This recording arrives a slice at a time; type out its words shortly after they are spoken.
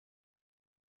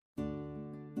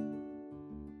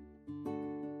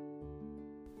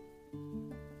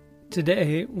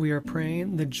Today, we are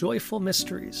praying the joyful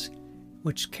mysteries,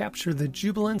 which capture the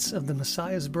jubilance of the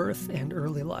Messiah's birth and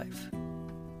early life.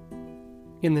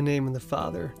 In the name of the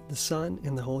Father, the Son,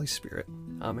 and the Holy Spirit.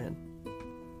 Amen.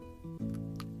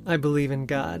 I believe in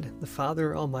God, the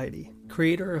Father Almighty,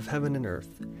 creator of heaven and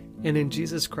earth, and in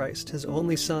Jesus Christ, his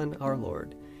only Son, our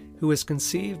Lord, who was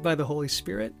conceived by the Holy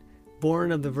Spirit, born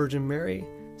of the Virgin Mary,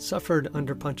 suffered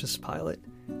under Pontius Pilate,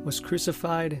 was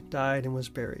crucified, died, and was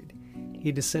buried.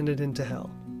 He descended into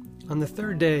hell. On the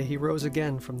third day he rose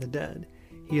again from the dead.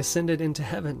 He ascended into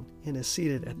heaven and is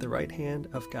seated at the right hand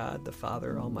of God the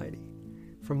Father Almighty.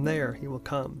 From there he will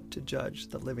come to judge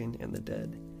the living and the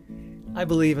dead. I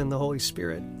believe in the Holy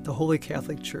Spirit, the Holy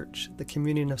Catholic Church, the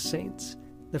communion of saints,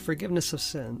 the forgiveness of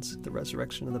sins, the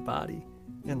resurrection of the body,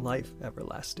 and life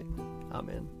everlasting.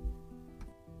 Amen.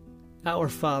 Our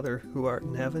Father, who art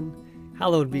in heaven,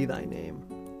 hallowed be thy name.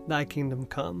 Thy kingdom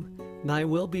come, thy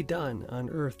will be done on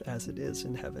earth as it is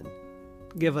in heaven.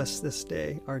 Give us this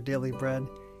day our daily bread,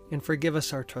 and forgive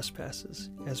us our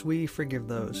trespasses, as we forgive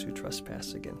those who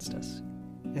trespass against us.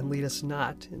 And lead us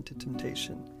not into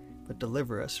temptation, but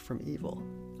deliver us from evil.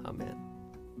 Amen.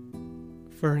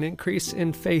 For an increase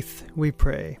in faith, we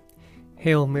pray.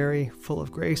 Hail Mary, full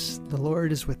of grace, the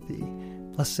Lord is with thee.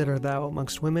 Blessed art thou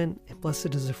amongst women, and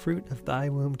blessed is the fruit of thy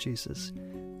womb, Jesus.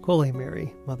 Holy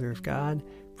Mary, Mother of God,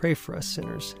 pray for us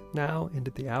sinners, now and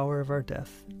at the hour of our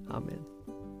death. Amen.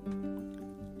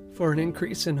 For an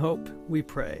increase in hope, we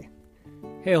pray.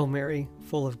 Hail Mary,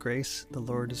 full of grace, the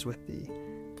Lord is with thee.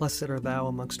 Blessed art thou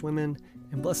amongst women,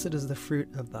 and blessed is the fruit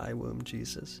of thy womb,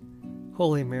 Jesus.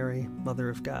 Holy Mary, Mother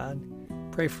of God,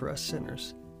 pray for us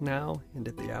sinners, now and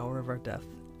at the hour of our death.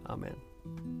 Amen.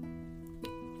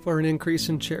 For an increase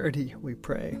in charity, we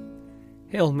pray.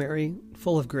 Hail Mary,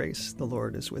 full of grace, the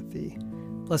Lord is with thee.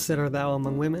 Blessed art thou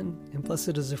among women, and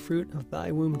blessed is the fruit of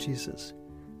thy womb, Jesus.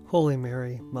 Holy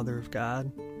Mary, Mother of God,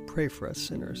 pray for us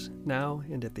sinners, now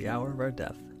and at the hour of our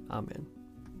death. Amen.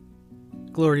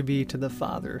 Glory be to the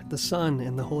Father, the Son,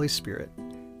 and the Holy Spirit,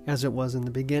 as it was in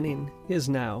the beginning, is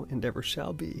now, and ever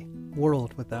shall be,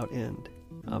 world without end.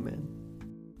 Amen.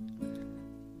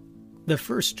 The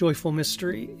first joyful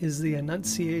mystery is the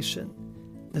Annunciation.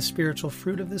 The spiritual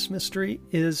fruit of this mystery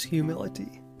is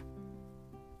humility.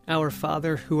 Our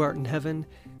Father, who art in heaven,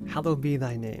 hallowed be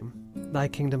thy name. Thy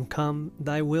kingdom come,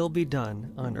 thy will be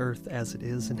done, on earth as it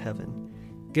is in heaven.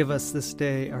 Give us this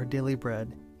day our daily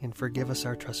bread, and forgive us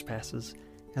our trespasses,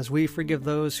 as we forgive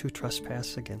those who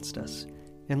trespass against us.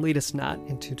 And lead us not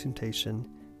into temptation,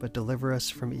 but deliver us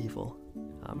from evil.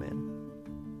 Amen.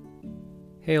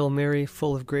 Hail Mary,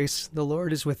 full of grace, the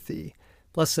Lord is with thee.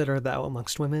 Blessed art thou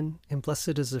amongst women, and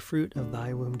blessed is the fruit of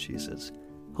thy womb, Jesus.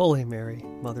 Holy Mary,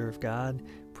 Mother of God,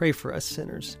 pray for us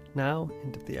sinners, now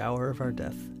and at the hour of our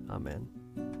death. Amen.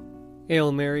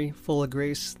 Hail Mary, full of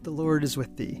grace, the Lord is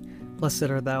with thee. Blessed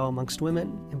art thou amongst women,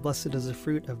 and blessed is the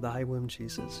fruit of thy womb,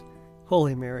 Jesus.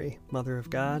 Holy Mary, Mother of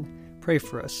God, pray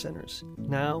for us sinners,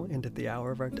 now and at the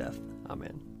hour of our death.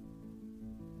 Amen.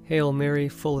 Hail Mary,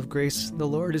 full of grace, the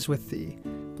Lord is with thee.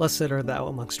 Blessed art thou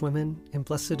amongst women, and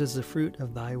blessed is the fruit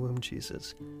of thy womb,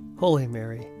 Jesus. Holy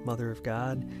Mary, Mother of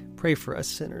God, pray for us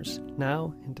sinners,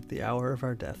 now and at the hour of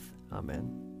our death.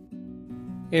 Amen.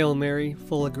 Hail Mary,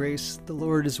 full of grace, the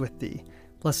Lord is with thee.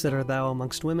 Blessed art thou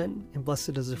amongst women, and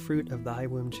blessed is the fruit of thy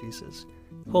womb, Jesus.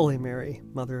 Holy Mary,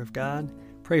 Mother of God,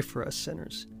 pray for us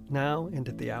sinners, now and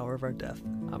at the hour of our death.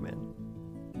 Amen.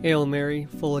 Hail Mary,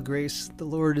 full of grace, the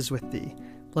Lord is with thee.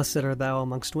 Blessed art thou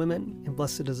amongst women, and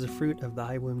blessed is the fruit of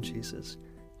thy womb, Jesus.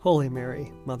 Holy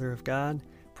Mary, Mother of God,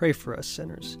 pray for us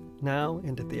sinners, now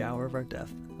and at the hour of our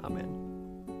death. Amen.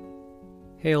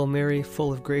 Hail Mary,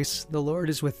 full of grace, the Lord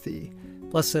is with thee.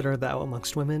 Blessed art thou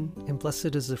amongst women, and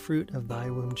blessed is the fruit of thy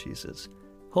womb, Jesus.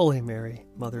 Holy Mary,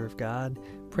 Mother of God,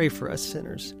 pray for us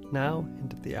sinners, now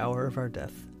and at the hour of our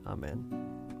death. Amen.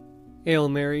 Hail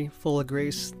Mary, full of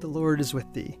grace, the Lord is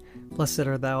with thee. Blessed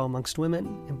art thou amongst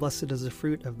women, and blessed is the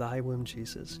fruit of thy womb,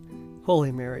 Jesus.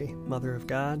 Holy Mary, Mother of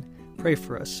God, pray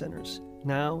for us sinners,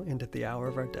 now and at the hour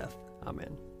of our death.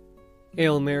 Amen.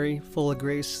 Hail Mary, full of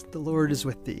grace, the Lord is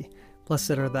with thee.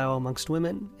 Blessed art thou amongst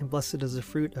women, and blessed is the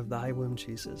fruit of thy womb,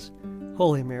 Jesus.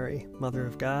 Holy Mary, Mother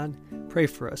of God, pray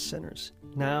for us sinners,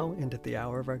 now and at the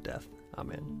hour of our death.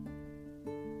 Amen.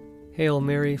 Hail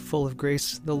Mary, full of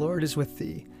grace, the Lord is with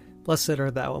thee. Blessed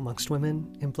art thou amongst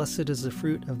women, and blessed is the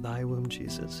fruit of thy womb,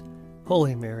 Jesus.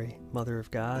 Holy Mary, Mother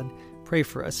of God, pray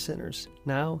for us sinners,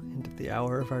 now and at the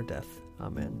hour of our death.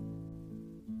 Amen.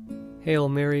 Hail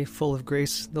Mary, full of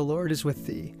grace, the Lord is with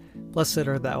thee. Blessed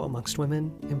art thou amongst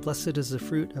women, and blessed is the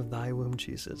fruit of thy womb,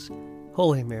 Jesus.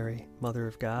 Holy Mary, Mother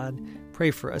of God,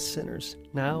 pray for us sinners,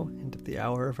 now and at the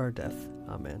hour of our death.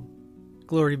 Amen.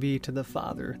 Glory be to the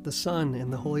Father, the Son,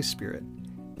 and the Holy Spirit,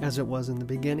 as it was in the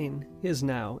beginning, is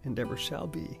now, and ever shall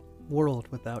be, world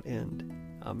without end.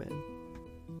 Amen.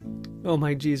 O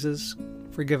my Jesus,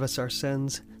 forgive us our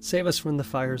sins, save us from the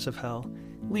fires of hell,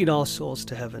 lead all souls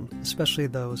to heaven, especially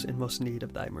those in most need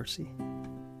of thy mercy.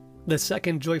 The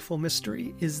second joyful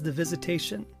mystery is the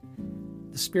Visitation.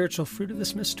 The spiritual fruit of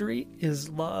this mystery is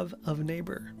love of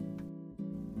neighbor.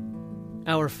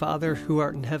 Our Father, who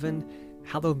art in heaven,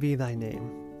 hallowed be thy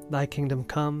name. Thy kingdom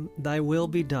come, thy will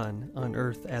be done, on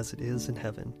earth as it is in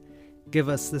heaven. Give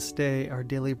us this day our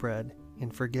daily bread,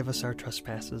 and forgive us our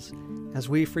trespasses, as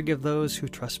we forgive those who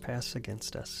trespass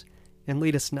against us. And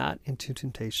lead us not into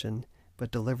temptation,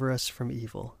 but deliver us from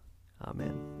evil.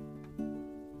 Amen.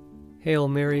 Hail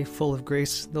Mary, full of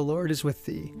grace, the Lord is with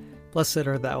thee. Blessed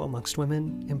art thou amongst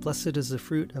women, and blessed is the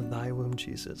fruit of thy womb,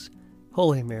 Jesus.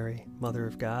 Holy Mary, Mother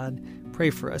of God, pray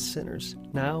for us sinners,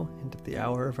 now and at the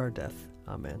hour of our death.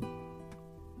 Amen.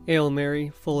 Hail Mary,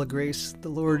 full of grace, the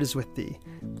Lord is with thee.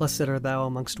 Blessed art thou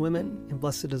amongst women, and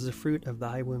blessed is the fruit of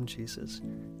thy womb, Jesus.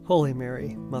 Holy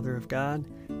Mary, Mother of God,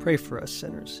 pray for us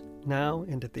sinners, now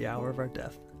and at the hour of our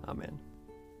death. Amen.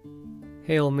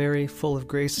 Hail Mary, full of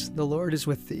grace, the Lord is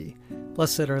with thee.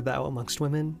 Blessed art thou amongst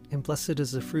women, and blessed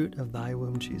is the fruit of thy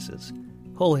womb, Jesus.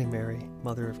 Holy Mary,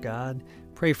 Mother of God,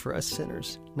 pray for us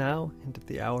sinners, now and at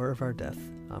the hour of our death.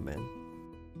 Amen.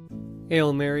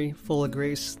 Hail Mary, full of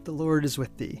grace, the Lord is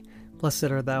with thee. Blessed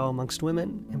art thou amongst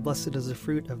women, and blessed is the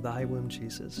fruit of thy womb,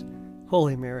 Jesus.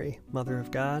 Holy Mary, Mother of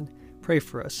God, pray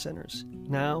for us sinners,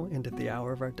 now and at the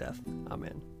hour of our death.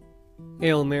 Amen.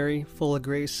 Hail Mary, full of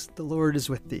grace, the Lord is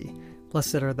with thee.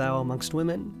 Blessed art thou amongst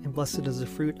women, and blessed is the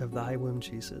fruit of thy womb,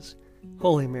 Jesus.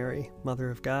 Holy Mary, Mother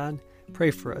of God,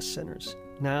 pray for us sinners,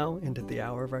 now and at the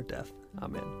hour of our death.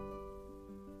 Amen.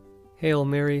 Hail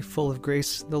Mary, full of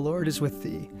grace, the Lord is with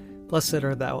thee. Blessed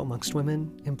art thou amongst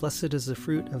women, and blessed is the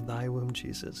fruit of thy womb,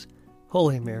 Jesus.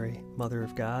 Holy Mary, Mother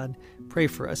of God, pray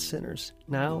for us sinners,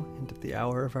 now and at the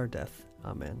hour of our death.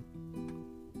 Amen.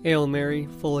 Hail Mary,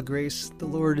 full of grace, the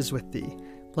Lord is with thee.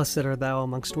 Blessed art thou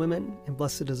amongst women, and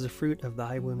blessed is the fruit of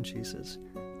thy womb, Jesus.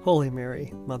 Holy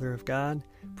Mary, Mother of God,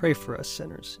 pray for us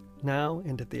sinners, now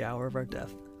and at the hour of our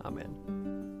death. Amen.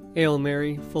 Hail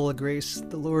Mary, full of grace,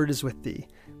 the Lord is with thee.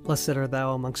 Blessed art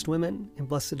thou amongst women, and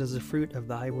blessed is the fruit of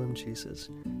thy womb, Jesus.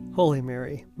 Holy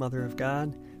Mary, Mother of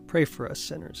God, pray for us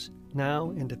sinners, now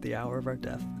and at the hour of our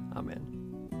death.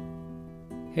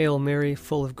 Amen. Hail Mary,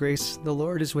 full of grace, the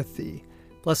Lord is with thee.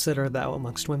 Blessed art thou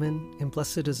amongst women, and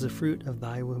blessed is the fruit of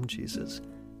thy womb, Jesus.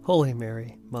 Holy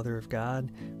Mary, Mother of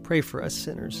God, pray for us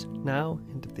sinners, now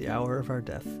and at the hour of our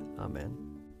death. Amen.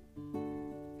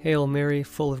 Hail Mary,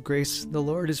 full of grace, the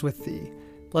Lord is with thee.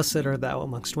 Blessed art thou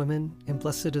amongst women, and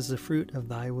blessed is the fruit of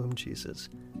thy womb, Jesus.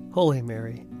 Holy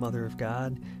Mary, Mother of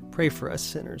God, pray for us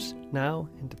sinners, now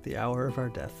and at the hour of our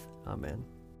death. Amen.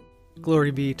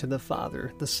 Glory be to the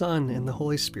Father, the Son, and the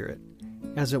Holy Spirit,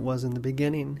 as it was in the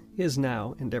beginning, is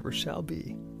now, and ever shall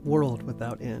be, world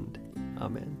without end.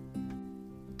 Amen.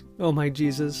 O my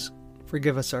Jesus,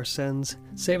 forgive us our sins,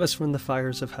 save us from the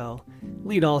fires of hell,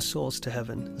 lead all souls to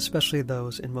heaven, especially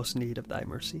those in most need of thy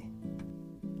mercy.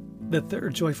 The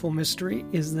third joyful mystery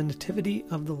is the Nativity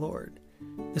of the Lord.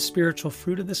 The spiritual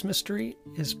fruit of this mystery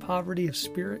is poverty of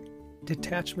spirit,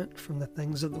 detachment from the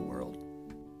things of the world.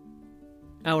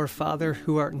 Our Father,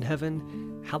 who art in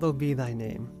heaven, hallowed be thy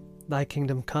name. Thy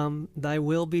kingdom come, thy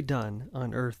will be done,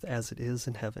 on earth as it is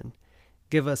in heaven.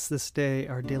 Give us this day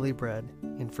our daily bread,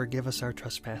 and forgive us our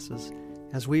trespasses,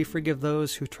 as we forgive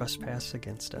those who trespass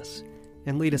against us.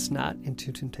 And lead us not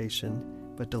into temptation,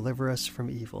 but deliver us from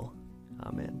evil.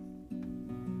 Amen.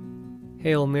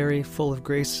 Hail Mary, full of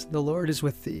grace, the Lord is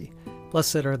with thee.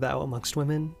 Blessed art thou amongst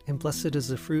women, and blessed is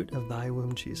the fruit of thy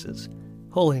womb, Jesus.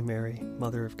 Holy Mary,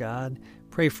 Mother of God,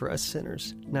 pray for us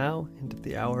sinners, now and at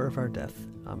the hour of our death.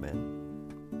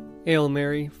 Amen. Hail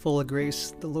Mary, full of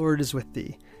grace, the Lord is with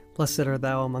thee. Blessed art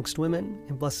thou amongst women,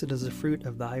 and blessed is the fruit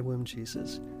of thy womb,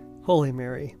 Jesus. Holy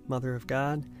Mary, Mother of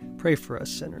God, pray for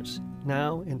us sinners,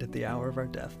 now and at the hour of our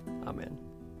death. Amen.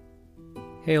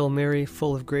 Hail Mary,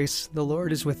 full of grace, the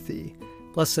Lord is with thee.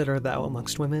 Blessed art thou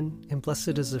amongst women, and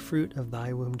blessed is the fruit of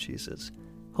thy womb, Jesus.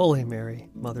 Holy Mary,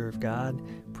 Mother of God,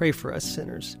 pray for us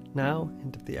sinners, now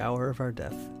and at the hour of our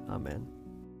death. Amen.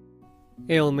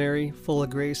 Hail Mary, full of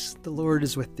grace, the Lord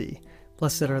is with thee.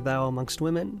 Blessed art thou amongst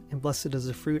women, and blessed is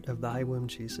the fruit of thy womb,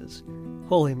 Jesus.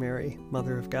 Holy Mary,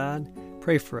 Mother of God,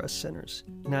 pray for us sinners,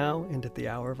 now and at the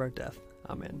hour of our death.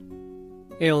 Amen.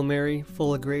 Hail Mary,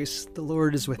 full of grace, the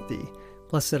Lord is with thee.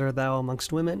 Blessed art thou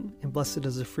amongst women, and blessed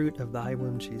is the fruit of thy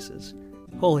womb, Jesus.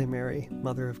 Holy Mary,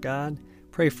 Mother of God,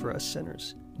 pray for us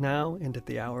sinners, now and at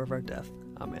the hour of our death.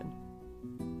 Amen.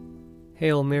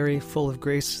 Hail Mary, full of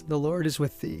grace, the Lord is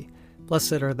with thee.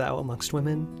 Blessed art thou amongst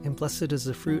women, and blessed is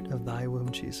the fruit of thy womb,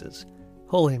 Jesus.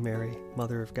 Holy Mary,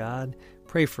 Mother of God,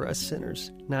 pray for us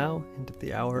sinners, now and at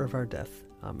the hour of our death.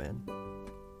 Amen.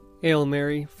 Hail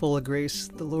Mary, full of grace,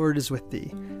 the Lord is with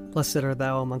thee. Blessed art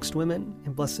thou amongst women,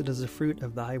 and blessed is the fruit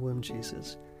of thy womb,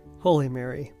 Jesus. Holy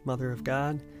Mary, Mother of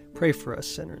God, pray for us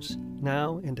sinners,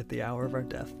 now and at the hour of our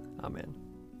death. Amen.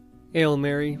 Hail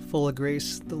Mary, full of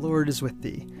grace, the Lord is with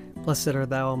thee. Blessed art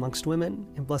thou amongst women,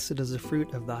 and blessed is the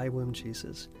fruit of thy womb,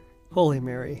 Jesus. Holy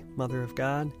Mary, Mother of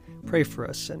God, pray for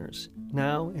us sinners,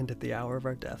 now and at the hour of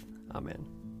our death. Amen.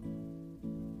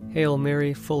 Hail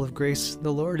Mary, full of grace,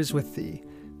 the Lord is with thee.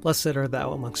 Blessed art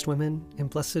thou amongst women, and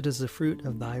blessed is the fruit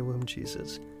of thy womb,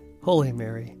 Jesus. Holy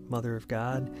Mary, Mother of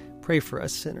God, pray for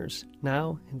us sinners,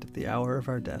 now and at the hour of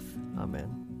our death.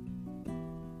 Amen.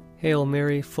 Hail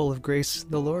Mary, full of grace,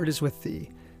 the Lord is with thee.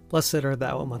 Blessed art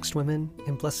thou amongst women,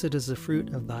 and blessed is the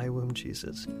fruit of thy womb,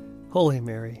 Jesus. Holy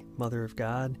Mary, Mother of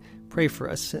God, pray for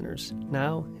us sinners,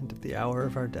 now and at the hour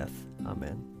of our death.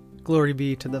 Amen. Glory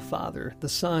be to the Father, the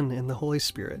Son, and the Holy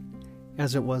Spirit,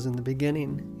 as it was in the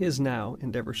beginning, is now,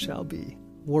 and ever shall be,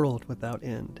 world without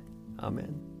end.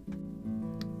 Amen.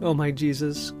 O my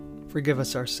Jesus, forgive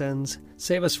us our sins,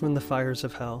 save us from the fires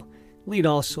of hell, lead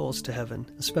all souls to heaven,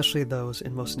 especially those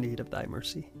in most need of thy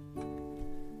mercy.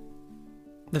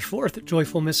 The fourth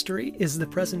joyful mystery is the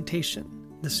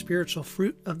presentation. The spiritual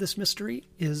fruit of this mystery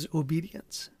is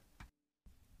obedience.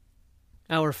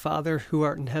 Our Father, who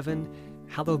art in heaven,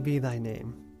 hallowed be thy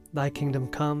name. Thy kingdom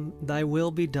come, thy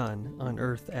will be done, on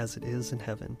earth as it is in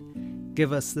heaven.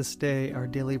 Give us this day our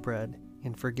daily bread,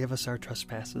 and forgive us our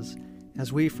trespasses,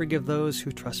 as we forgive those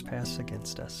who trespass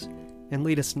against us. And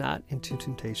lead us not into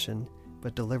temptation,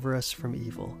 but deliver us from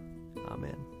evil.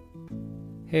 Amen.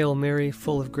 Hail Mary,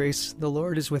 full of grace, the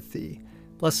Lord is with thee.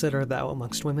 Blessed art thou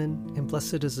amongst women, and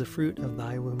blessed is the fruit of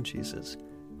thy womb, Jesus.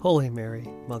 Holy Mary,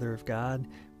 Mother of God,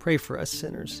 pray for us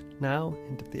sinners, now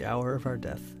and at the hour of our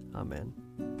death. Amen.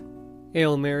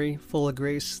 Hail Mary, full of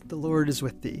grace, the Lord is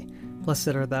with thee. Blessed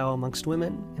art thou amongst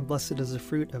women, and blessed is the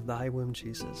fruit of thy womb,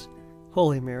 Jesus.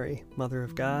 Holy Mary, Mother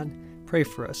of God, pray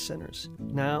for us sinners,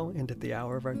 now and at the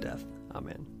hour of our death.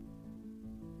 Amen.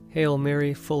 Hail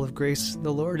Mary, full of grace,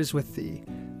 the Lord is with thee.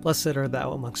 Blessed art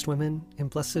thou amongst women, and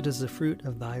blessed is the fruit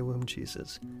of thy womb,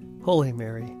 Jesus. Holy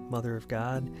Mary, Mother of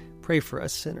God, pray for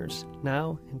us sinners,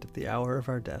 now and at the hour of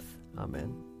our death.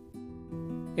 Amen.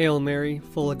 Hail Mary,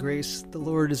 full of grace, the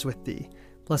Lord is with thee.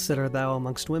 Blessed art thou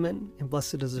amongst women, and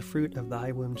blessed is the fruit of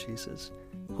thy womb, Jesus.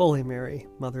 Holy Mary,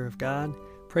 Mother of God,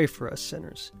 pray for us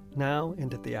sinners, now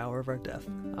and at the hour of our death.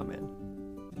 Amen.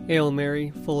 Hail Mary,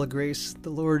 full of grace, the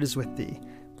Lord is with thee.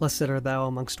 Blessed art thou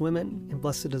amongst women, and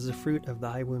blessed is the fruit of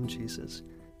thy womb, Jesus.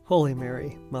 Holy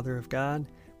Mary, Mother of God,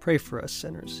 pray for us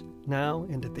sinners, now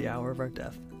and at the hour of our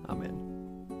death. Amen.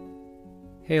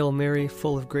 Hail Mary,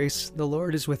 full of grace, the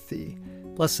Lord is with thee.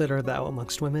 Blessed art thou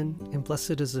amongst women, and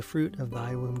blessed is the fruit of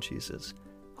thy womb, Jesus.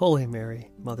 Holy Mary,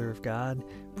 Mother of God,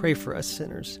 pray for us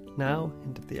sinners, now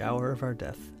and at the hour of our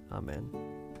death. Amen.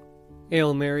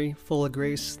 Hail Mary, full of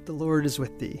grace, the Lord is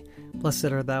with thee.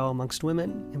 Blessed art thou amongst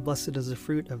women, and blessed is the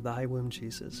fruit of thy womb,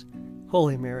 Jesus.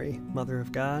 Holy Mary, Mother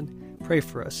of God, pray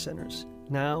for us sinners,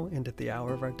 now and at the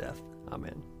hour of our death.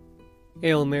 Amen.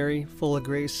 Hail Mary, full of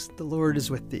grace, the Lord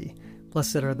is with thee.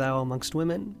 Blessed art thou amongst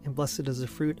women, and blessed is the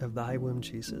fruit of thy womb,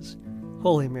 Jesus.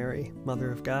 Holy Mary,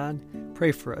 Mother of God,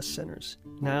 pray for us sinners,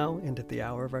 now and at the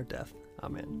hour of our death.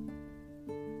 Amen.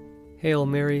 Hail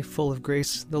Mary, full of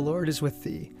grace, the Lord is with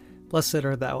thee. Blessed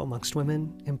art thou amongst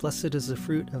women, and blessed is the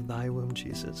fruit of thy womb,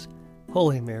 Jesus.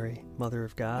 Holy Mary, Mother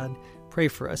of God, pray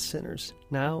for us sinners,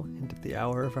 now and at the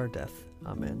hour of our death.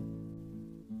 Amen.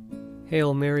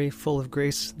 Hail Mary, full of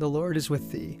grace, the Lord is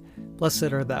with thee.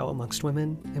 Blessed art thou amongst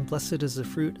women, and blessed is the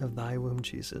fruit of thy womb,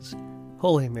 Jesus.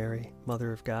 Holy Mary,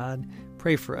 Mother of God,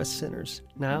 pray for us sinners,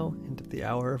 now and at the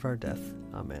hour of our death.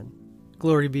 Amen.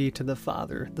 Glory be to the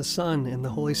Father, the Son, and the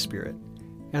Holy Spirit,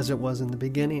 as it was in the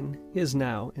beginning, is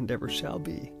now, and ever shall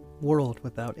be, world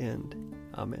without end.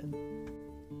 Amen.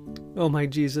 O my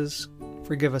Jesus,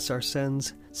 forgive us our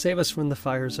sins, save us from the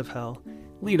fires of hell,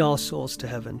 lead all souls to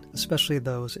heaven, especially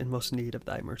those in most need of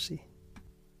thy mercy.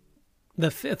 The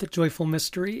fifth joyful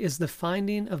mystery is the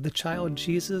finding of the child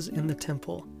Jesus in the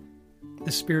temple.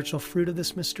 The spiritual fruit of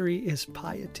this mystery is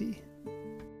piety.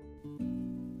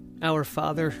 Our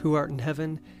Father, who art in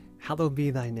heaven, hallowed be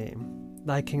thy name.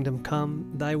 Thy kingdom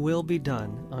come, thy will be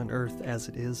done, on earth as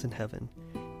it is in heaven.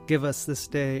 Give us this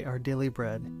day our daily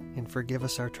bread, and forgive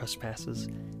us our trespasses,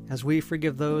 as we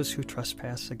forgive those who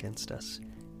trespass against us.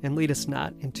 And lead us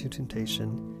not into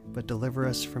temptation, but deliver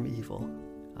us from evil.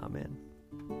 Amen.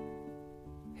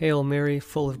 Hail Mary,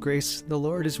 full of grace, the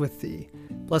Lord is with thee.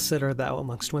 Blessed art thou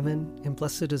amongst women, and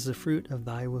blessed is the fruit of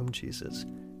thy womb, Jesus.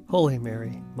 Holy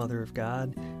Mary, Mother of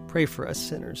God, pray for us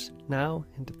sinners, now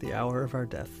and at the hour of our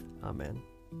death. Amen.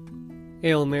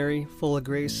 Hail Mary, full of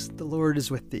grace, the Lord is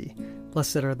with thee.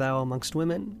 Blessed art thou amongst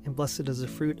women, and blessed is the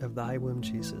fruit of thy womb,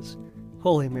 Jesus.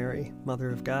 Holy Mary, Mother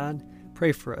of God,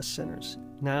 pray for us sinners,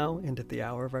 now and at the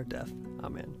hour of our death.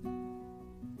 Amen.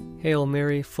 Hail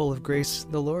Mary, full of grace,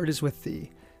 the Lord is with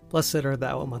thee. Blessed art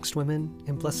thou amongst women,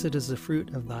 and blessed is the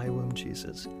fruit of thy womb,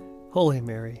 Jesus. Holy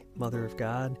Mary, Mother of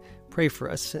God, pray for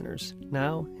us sinners,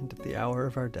 now and at the hour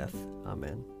of our death.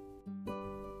 Amen.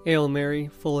 Hail Mary,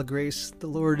 full of grace, the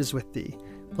Lord is with thee.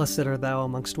 Blessed art thou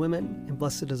amongst women, and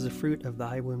blessed is the fruit of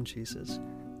thy womb, Jesus.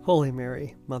 Holy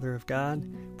Mary, Mother of God,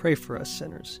 pray for us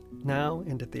sinners, now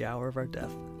and at the hour of our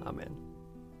death. Amen.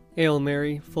 Hail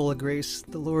Mary, full of grace,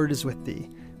 the Lord is with thee.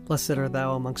 Blessed art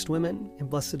thou amongst women, and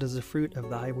blessed is the fruit of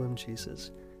thy womb,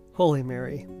 Jesus. Holy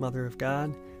Mary, Mother of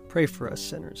God, pray for us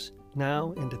sinners,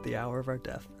 now and at the hour of our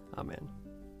death. Amen.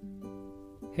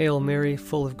 Hail Mary,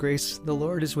 full of grace, the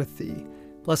Lord is with thee.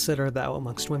 Blessed art thou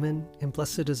amongst women, and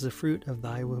blessed is the fruit of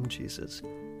thy womb, Jesus.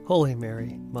 Holy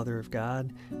Mary, Mother of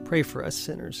God, pray for us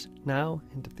sinners, now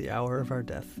and at the hour of our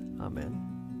death.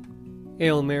 Amen.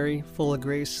 Hail Mary, full of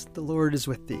grace, the Lord is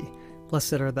with thee.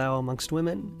 Blessed art thou amongst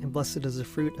women, and blessed is the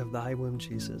fruit of thy womb,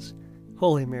 Jesus.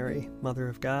 Holy Mary, Mother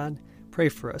of God, pray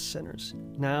for us sinners,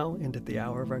 now and at the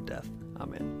hour of our death.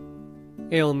 Amen.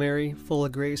 Hail Mary, full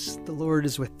of grace, the Lord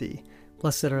is with thee.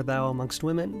 Blessed art thou amongst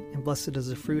women, and blessed is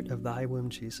the fruit of thy womb,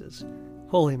 Jesus.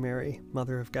 Holy Mary,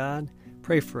 Mother of God,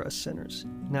 pray for us sinners,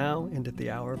 now and at the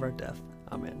hour of our death.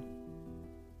 Amen.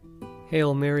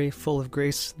 Hail Mary, full of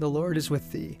grace, the Lord is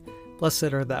with thee.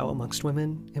 Blessed art thou amongst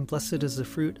women, and blessed is the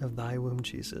fruit of thy womb,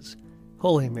 Jesus.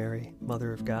 Holy Mary,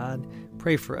 Mother of God,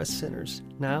 pray for us sinners,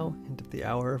 now and at the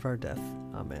hour of our death.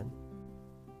 Amen.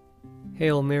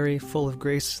 Hail Mary, full of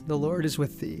grace, the Lord is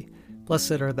with thee.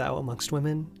 Blessed art thou amongst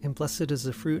women, and blessed is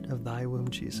the fruit of thy womb,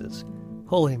 Jesus.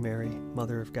 Holy Mary,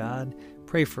 Mother of God,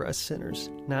 pray for us sinners,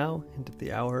 now and at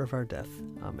the hour of our death.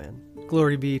 Amen.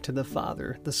 Glory be to the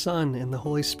Father, the Son, and the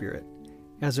Holy Spirit,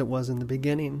 as it was in the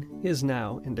beginning, is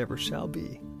now, and ever shall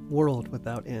be, world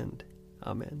without end.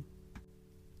 Amen.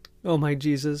 O my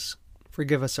Jesus,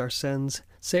 forgive us our sins,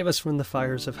 save us from the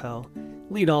fires of hell,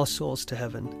 lead all souls to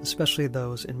heaven, especially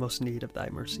those in most need of thy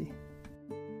mercy.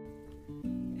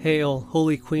 Hail,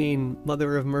 Holy Queen,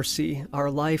 Mother of Mercy,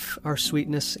 our life, our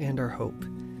sweetness, and our hope.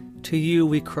 To you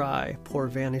we cry, poor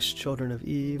vanished children of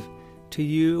Eve. To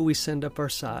you we send up our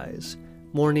sighs,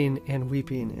 mourning and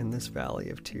weeping in this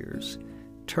valley of tears.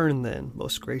 Turn then,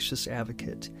 most gracious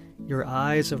Advocate, your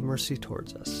eyes of mercy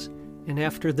towards us, and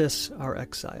after this our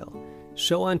exile,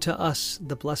 show unto us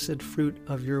the blessed fruit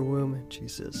of your womb,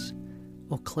 Jesus.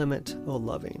 O clement, O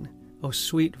loving, O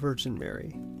sweet Virgin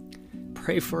Mary,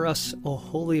 pray for us, O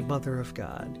Holy Mother of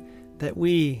God, that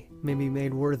we may be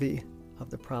made worthy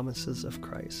of the promises of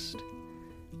Christ.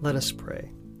 Let us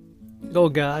pray. O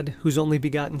God, whose only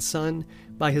begotten Son,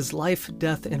 by his life,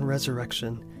 death, and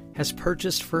resurrection, has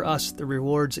purchased for us the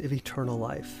rewards of eternal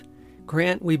life,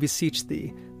 grant, we beseech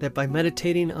thee, that by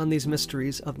meditating on these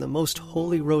mysteries of the most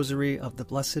holy Rosary of the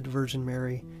Blessed Virgin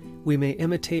Mary, we may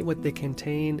imitate what they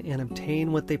contain and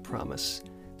obtain what they promise,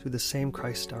 through the same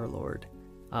Christ our Lord.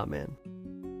 Amen.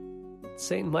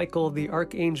 Saint Michael the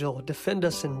Archangel, defend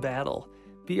us in battle.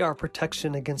 Be our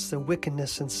protection against the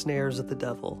wickedness and snares of the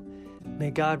devil.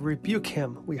 May God rebuke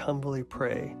him, we humbly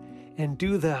pray. And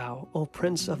do thou, O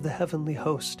Prince of the heavenly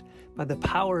host, by the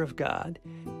power of God,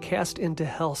 cast into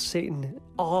hell Satan and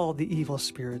all the evil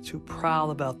spirits who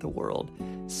prowl about the world,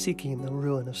 seeking the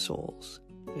ruin of souls.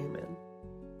 Amen.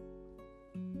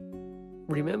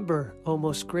 Remember, O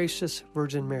most gracious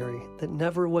Virgin Mary, that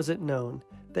never was it known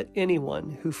that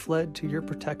anyone who fled to your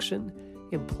protection,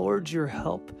 implored your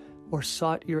help, or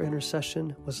sought your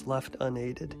intercession was left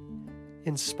unaided.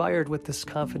 Inspired with this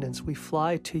confidence, we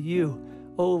fly to you,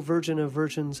 O Virgin of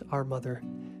Virgins, our Mother.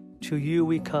 To you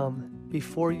we come,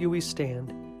 before you we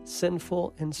stand,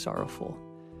 sinful and sorrowful.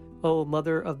 O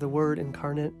Mother of the Word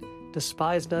incarnate,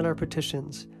 despise not our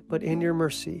petitions, but in your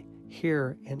mercy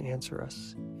hear and answer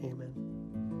us. Amen.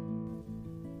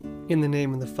 In the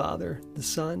name of the Father, the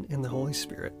Son, and the Holy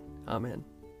Spirit. Amen.